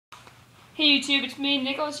Hey YouTube, it's me,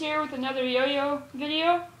 Nicholas here with another yo-yo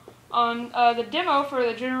video on the demo for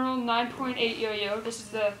the General 9.8 yo-yo. This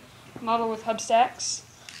is the model with hub stacks.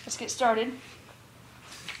 Let's get started.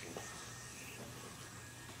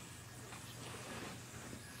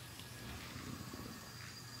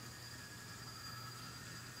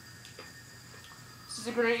 This is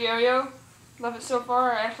a great yo-yo. Love it so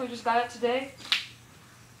far. I actually just got it today,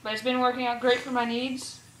 but it's been working out great for my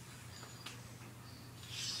needs.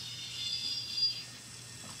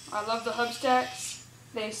 I love the hub stacks.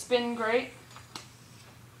 They spin great.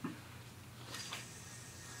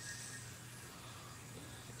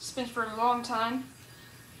 Spins for a long time.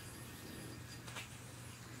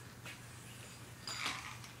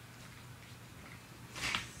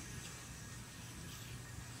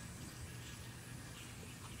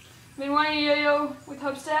 I've been wanting a yo-yo with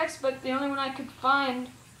hub stacks, but the only one I could find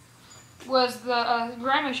was the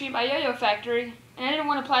grind machine by Yo-Yo Factory, and I didn't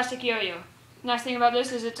want a plastic yo-yo. Nice thing about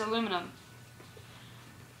this is it's aluminum.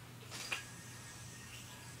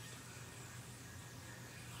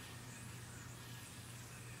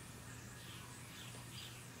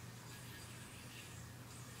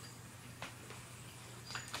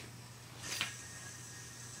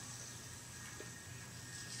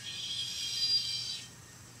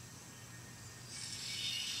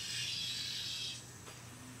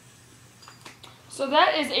 So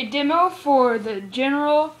that is a demo for the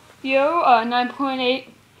General Yo 9.8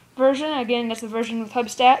 version. Again, that's the version with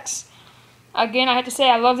hub stacks. Again, I have to say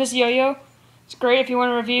I love this yo-yo. It's great if you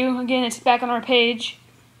want a review. Again, it's back on our page.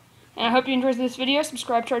 And I hope you enjoyed this video.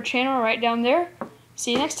 Subscribe to our channel right down there.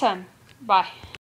 See you next time. Bye.